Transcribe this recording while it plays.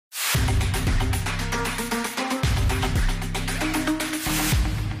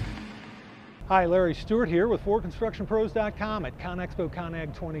Hi, Larry Stewart here with FordConstructionPros.com at ConExpo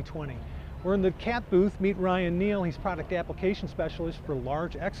ConAg 2020. We're in the CAT booth. Meet Ryan Neal. He's product application specialist for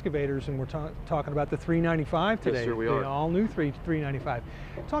large excavators, and we're talking about the 395 today. Yes, sir, we are. The all-new 395.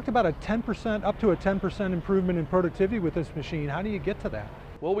 Talked about a 10%, up to a 10% improvement in productivity with this machine. How do you get to that?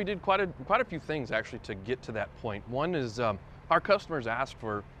 Well, we did quite a few things actually to get to that point. One is our customers ask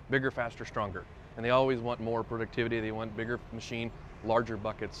for bigger, faster, stronger, and they always want more productivity. They want bigger machine, larger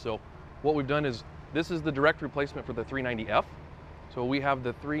buckets. So what we've done is, this is the direct replacement for the 390F. So we have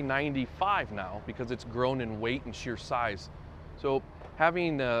the 395 now because it's grown in weight and sheer size. So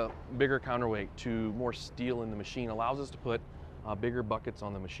having a bigger counterweight to more steel in the machine allows us to put bigger buckets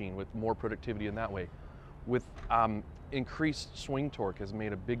on the machine with more productivity in that way. With increased swing torque has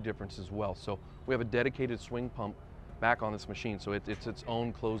made a big difference as well. So we have a dedicated swing pump back on this machine, so it's its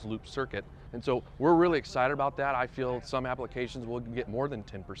own closed loop circuit. And so we're really excited about that. I feel some applications will get more than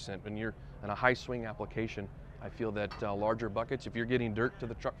 10%. When you're in a high swing application, I feel that larger buckets, if you're getting dirt to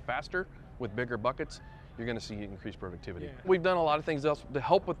the truck faster with bigger buckets, you're gonna see increased productivity. Yeah. We've done a lot of things else to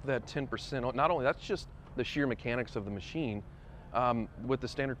help with that 10%. Not only, that's just the sheer mechanics of the machine, with the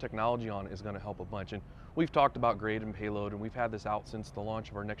standard technology on it is gonna help a bunch. And we've talked about grade and payload, and we've had this out since the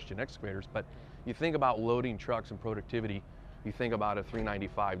launch of our next gen excavators, but you think about loading trucks and productivity, you think about a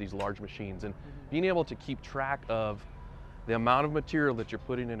 395, these large machines, and being able to keep track of the amount of material that you're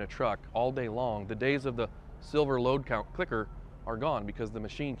putting in a truck all day long. The days of the silver load count clicker are gone because the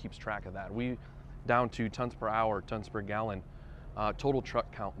machine keeps track of that. We down to tons per hour, tons per gallon, total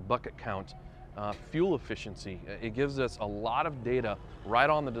truck count, bucket count, fuel efficiency. It gives us a lot of data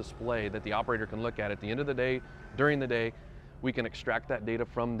right on the display that the operator can look at the end of the day, during the day. We can extract that data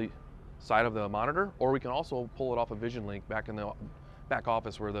from the side of the monitor, or we can also pull it off a Vision Link back in the back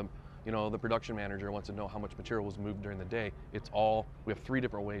office where the production manager wants to know how much material was moved during the day. We have 3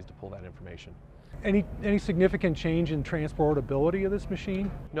 different ways to pull that information. Any significant change in transportability of this machine?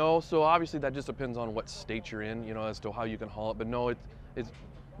 No, so obviously that just depends on what state you're in, as to how you can haul it. But no, it's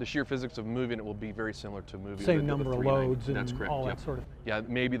the sheer physics of moving it will be very similar to moving same number of loads and that's correct, all yep. that sort of thing. Yeah,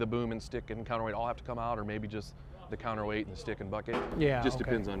 maybe the boom and stick and counterweight all have to come out, or maybe just the counterweight and the stick and bucket. Yeah, just okay.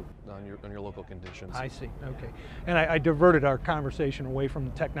 depends on your local conditions. I see. Okay. And I diverted our conversation away from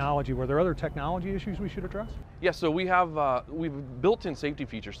the technology. Were there other technology issues we should address? Yeah. So we have we've built-in safety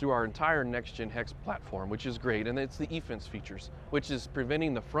features through our entire next-gen hex platform, which is great, and it's the e-fence features, which is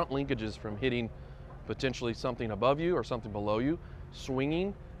preventing the front linkages from hitting potentially something above you or something below you,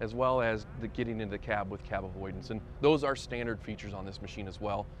 swinging, as well as getting into the cab with cab avoidance. And those are standard features on this machine as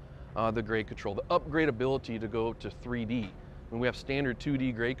well. The grade control, the upgradability to go to 3D. And we have standard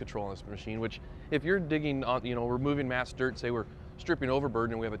 2D grade control on this machine, which if you're digging on, we're moving mass dirt, say we're stripping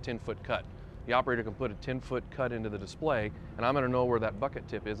overburden and we have a 10-foot cut. The operator can put a 10-foot cut into the display, and I'm gonna know where that bucket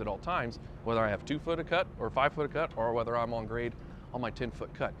tip is at all times, whether I have 2-foot a cut or 5-foot a cut, or whether I'm on grade on my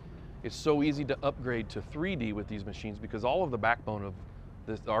 10-foot cut. It's so easy to upgrade to 3D with these machines because all of the backbone of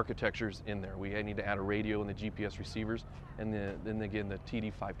the architecture's in there. We need to add a radio and the GPS receivers, and then again the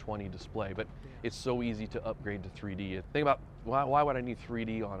TD520 display. But it's so easy to upgrade to 3D. Think about why would I need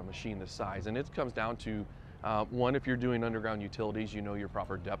 3D on a machine this size? And it comes down to one, if you're doing underground utilities, you know your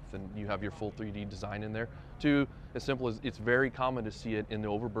proper depth and you have your full 3D design in there. 2, as simple as it's very common to see it in the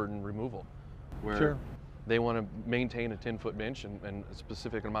overburden removal, where sure. They want to maintain a 10-foot bench and a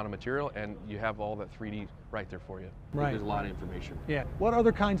specific amount of material, and you have all that 3D right there for you. Right. There's a lot of information. Yeah. What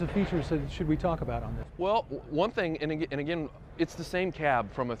other kinds of features should we talk about on this? Well, one thing, and again, it's the same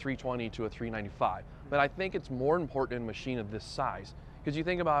cab from a 320 to a 395, but I think it's more important in a machine of this size, because you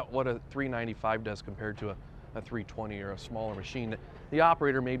think about what a 395 does compared to a 320 or a smaller machine. The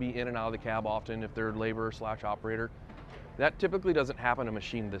operator may be in and out of the cab often if they're laborer/operator. That typically doesn't happen in a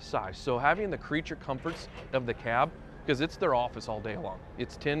machine this size. So having the creature comforts of the cab, because it's their office all day long.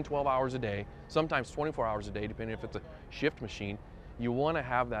 It's 10, 12 hours a day, sometimes 24 hours a day, depending if it's a shift machine. You want to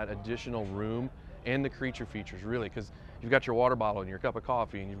have that additional room and the creature features, really, because you've got your water bottle and your cup of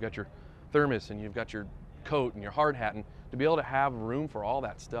coffee, and you've got your thermos, and you've got your coat and your hard hat, and to be able to have room for all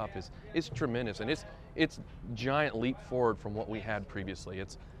that stuff is tremendous, and it's giant leap forward from what we had previously.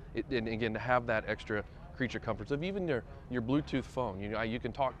 And again, to have that extra creature comforts of even your Bluetooth phone. You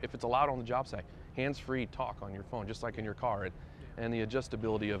can talk, if it's allowed on the job site, hands-free talk on your phone, just like in your car, and the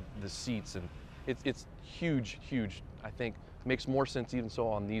adjustability of the seats, and it's huge. I think makes more sense even so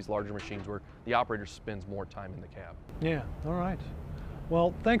on these larger machines where the operator spends more time in the cab. Yeah, all right.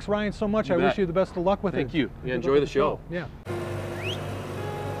 Well, thanks Ryan so much. You I bet. wish you the best of luck with it. Thank you. Yeah, enjoy the show. Yeah.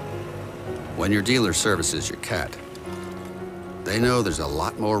 When your dealer services your CAT, they know there's a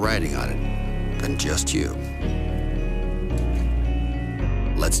lot more riding on it than just you.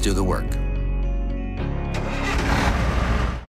 Let's do the work.